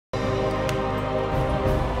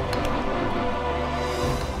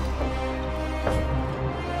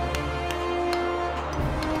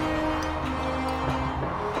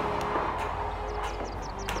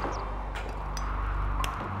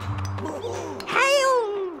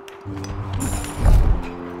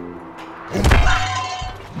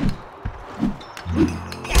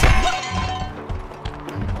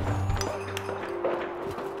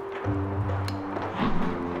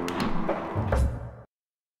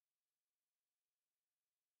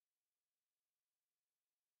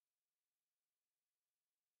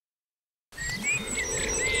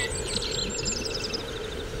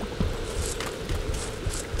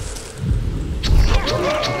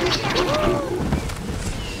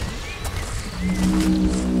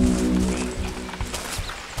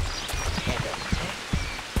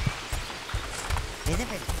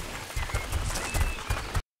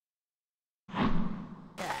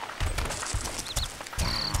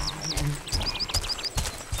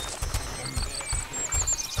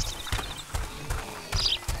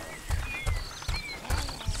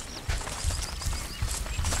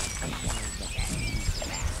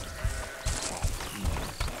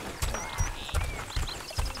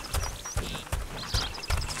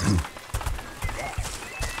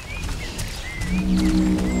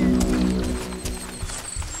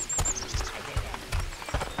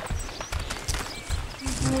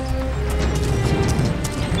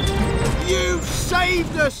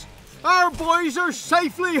Saved us! Our boys are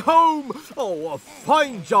safely home! Oh, a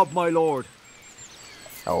fine job, my lord.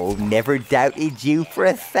 Oh, never doubted you for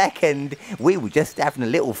a second. We were just having a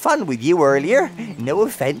little fun with you earlier. No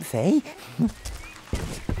offence, eh?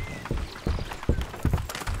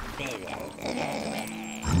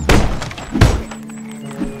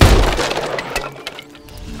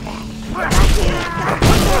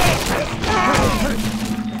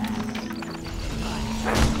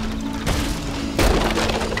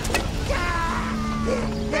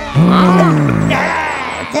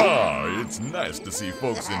 It's nice to see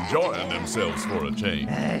folks enjoying themselves for a change.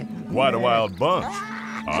 Quite a wild bunch,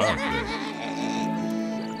 aren't they?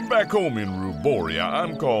 Back home in Ruboria,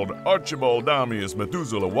 I'm called Archibald Damius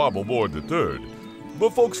Methuselah Wobbleboard III,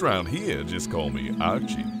 but folks around here just call me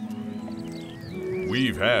Archie.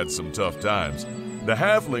 We've had some tough times. The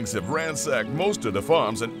halflings have ransacked most of the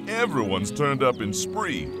farms and everyone's turned up in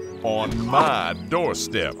spree on my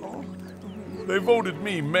doorstep. They voted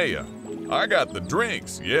me mayor. I got the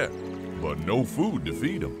drinks, yeah, but no food to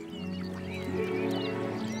feed them.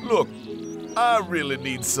 Look, I really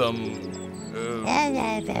need some,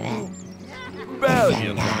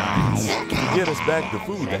 valiant knights to get us back the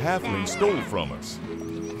food the halflings stole from us.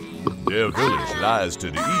 Their village lies to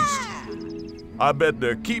the east. I bet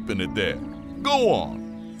they're keeping it there. Go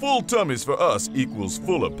on. Full tummies for us equals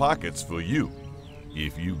fuller pockets for you,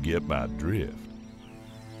 if you get my drift.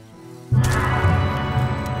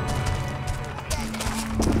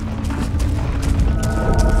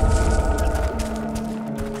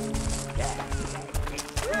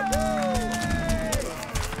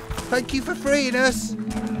 Thank you for freeing us.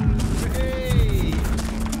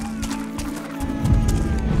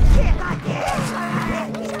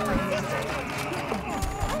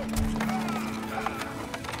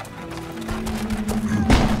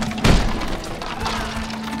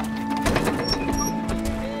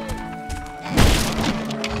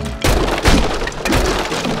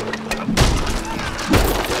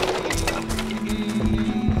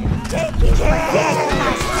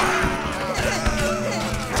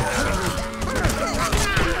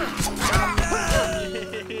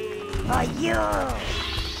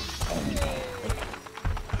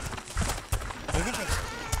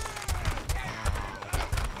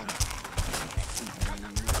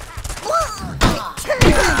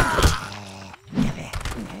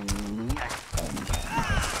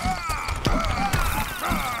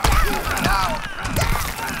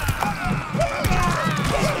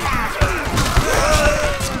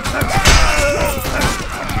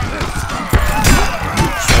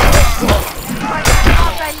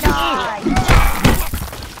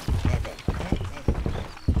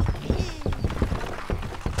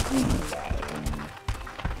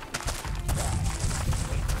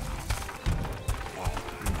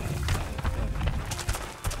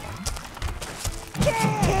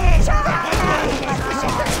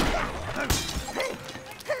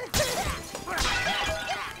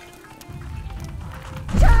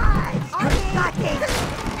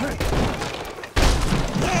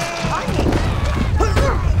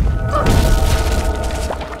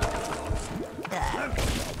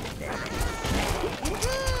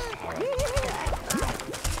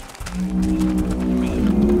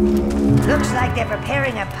 Looks like they're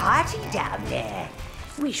preparing a party down there.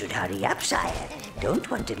 We should hurry up, sire. Don't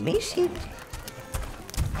want to miss it.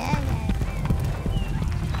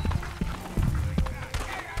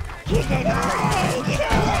 Kill!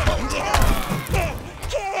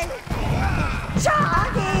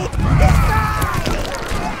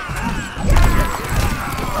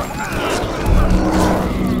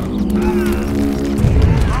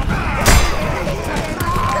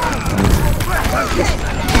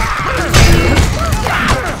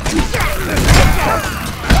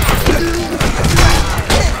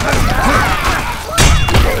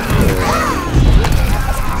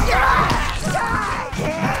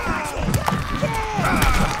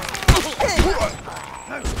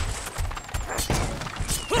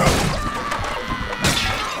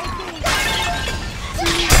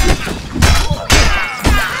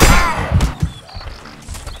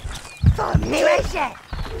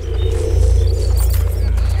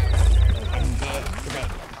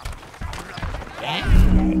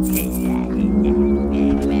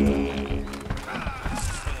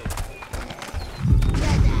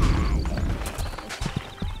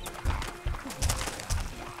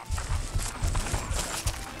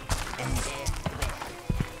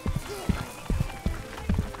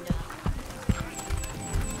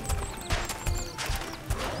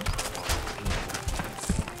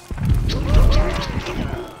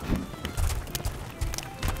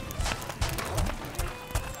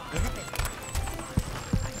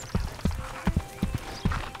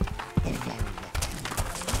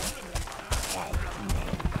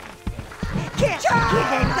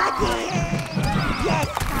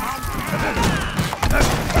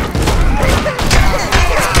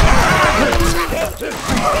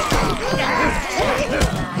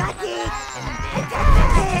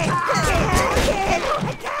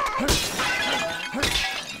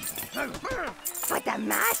 For the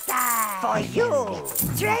master! For you!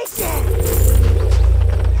 Tracer!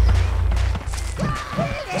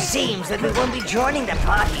 Seems that we won't be joining the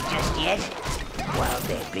party just yet. While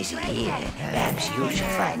they're busy here, perhaps you should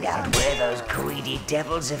find out where those greedy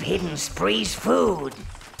devils have hidden Spree's food.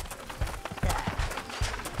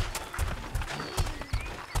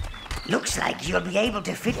 Looks like you'll be able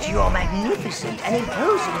to fit your magnificent and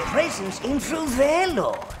imposing presence in through there,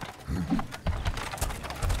 Lord.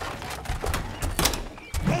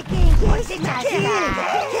 What's it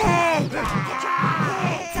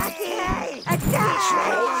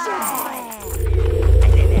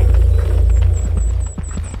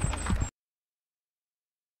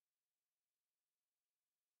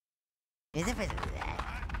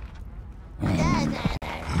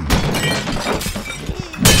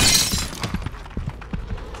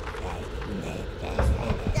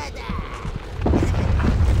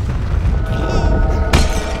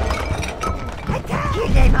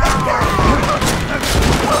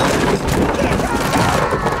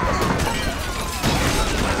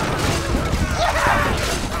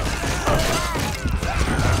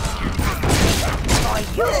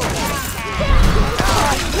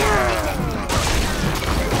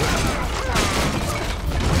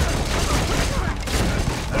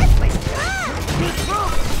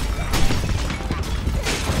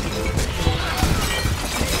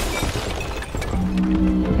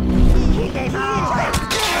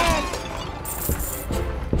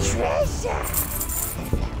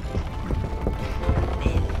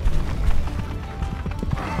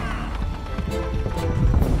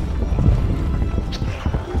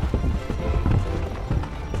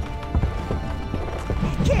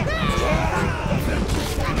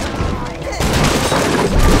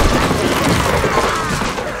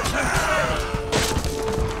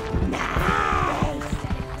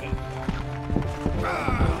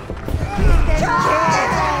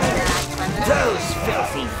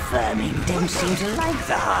don't seem to like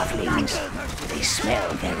the halflings. They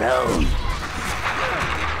smell their own.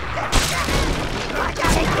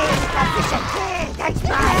 That's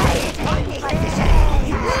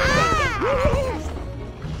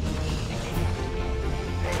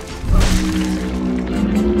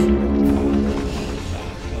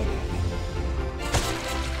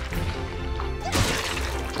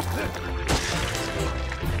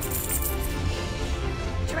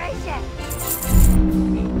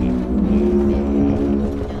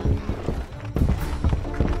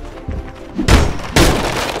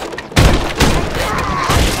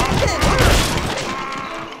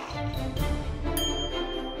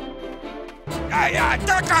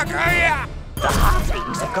The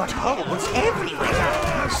halflings have got holes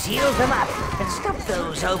everywhere. Seal them up and stop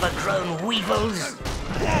those overgrown weevils.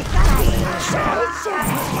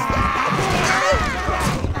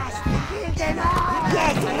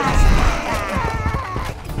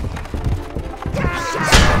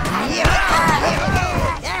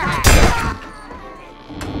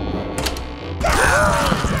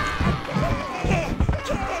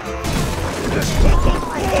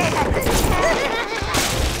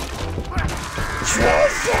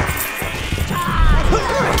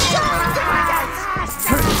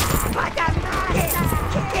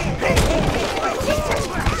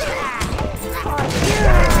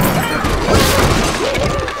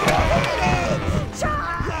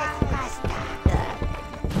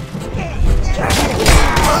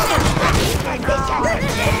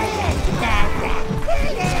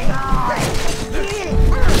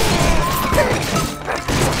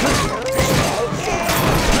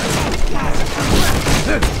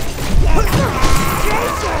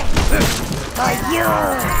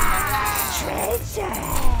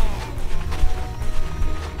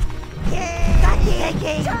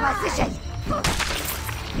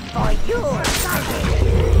 For you!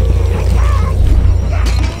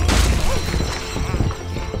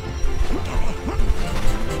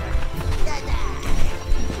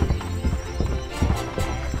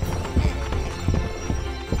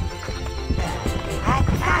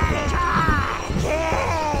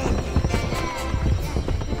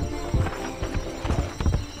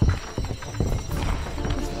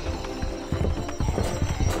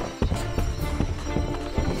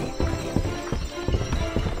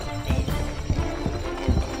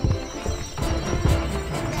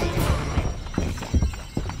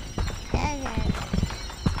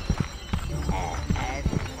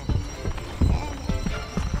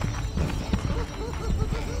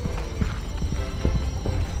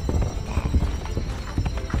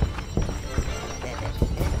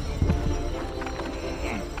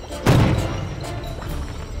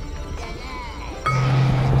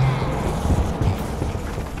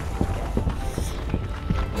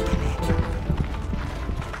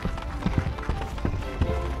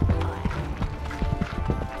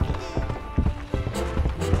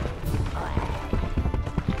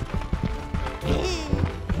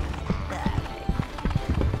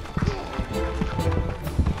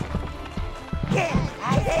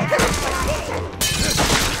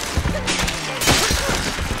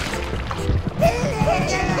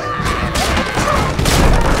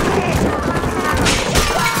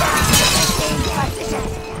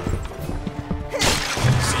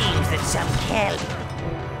 some kelp.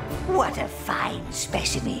 What a fine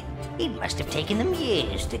specimen. It must have taken them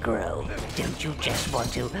years to grow. Don't you just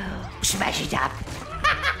want to smash it up?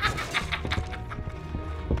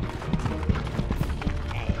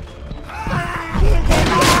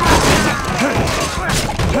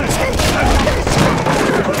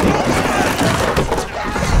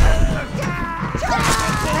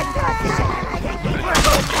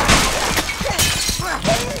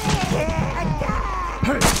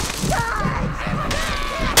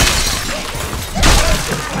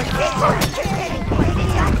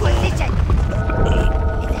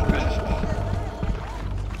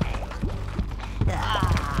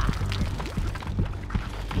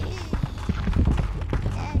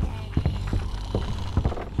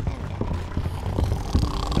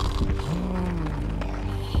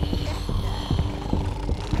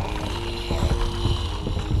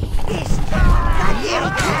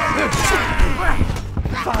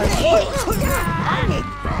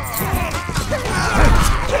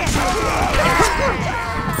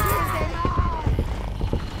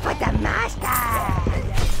 For the master!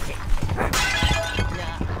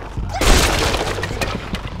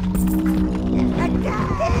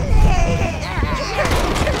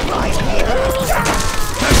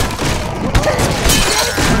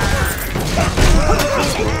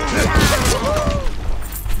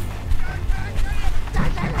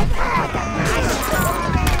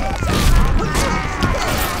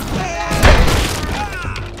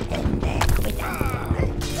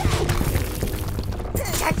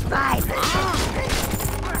 That's mine!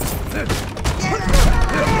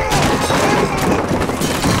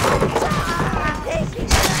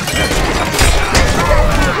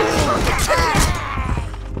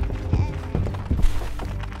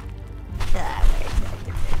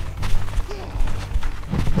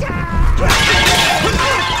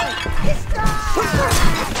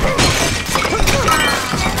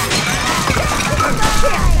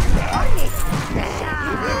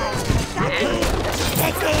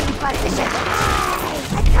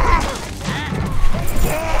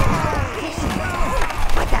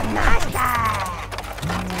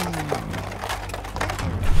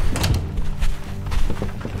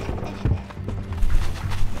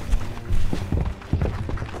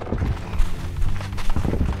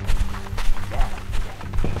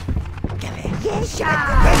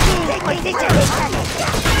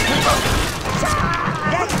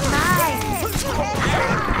 That's mine!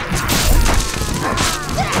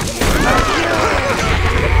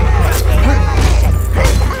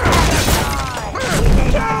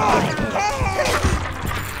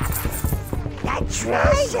 That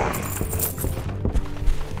treasure!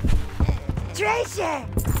 Treasure!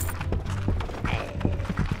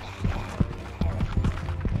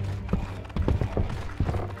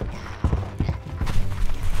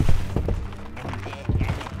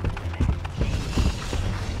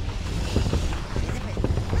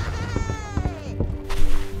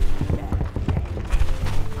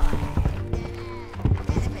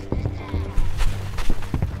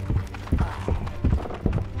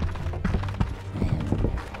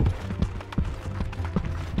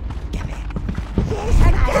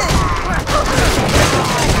 Yes,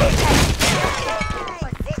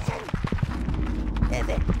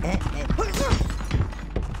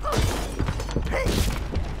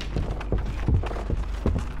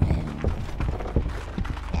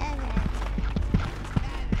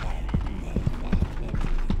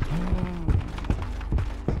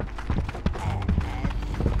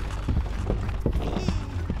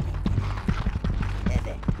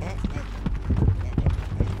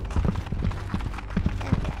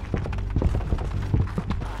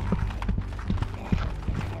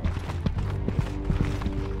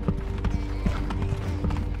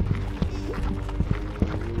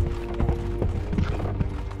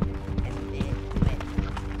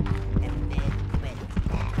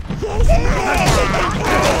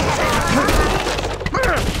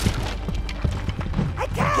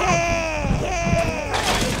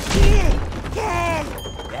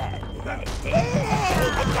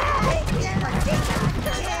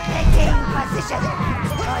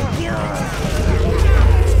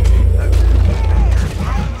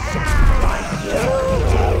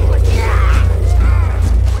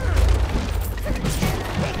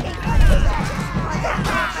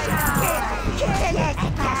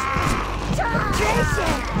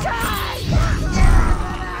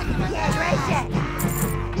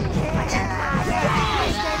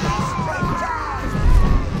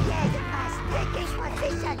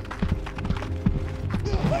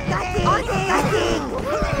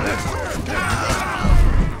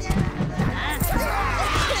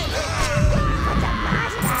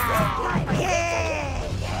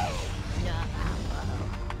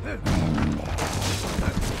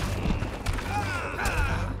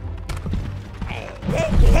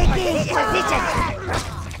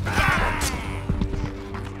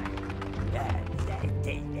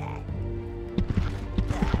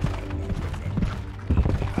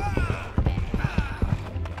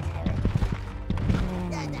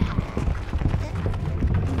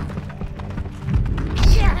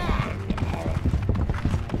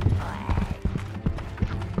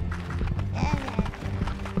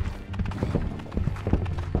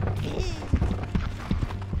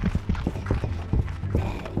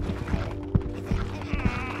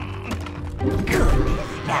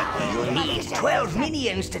 Now you'll need 12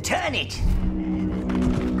 minions to turn it.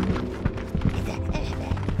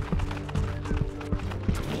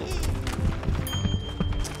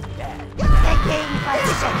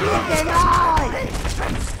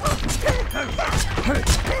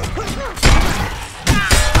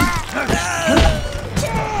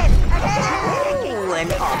 Ooh,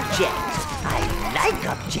 an object. I like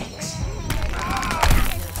objects.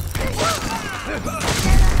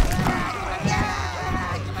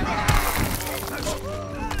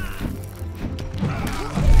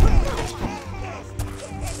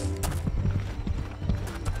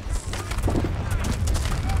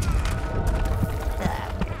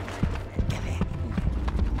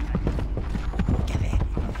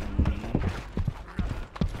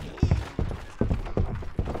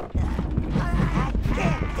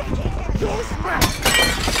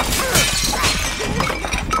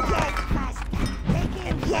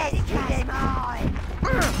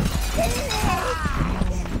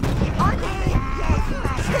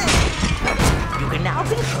 You can now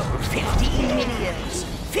control 15 minions.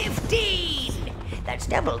 15! That's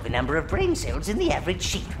double the number of brain cells in the average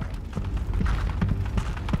sheep.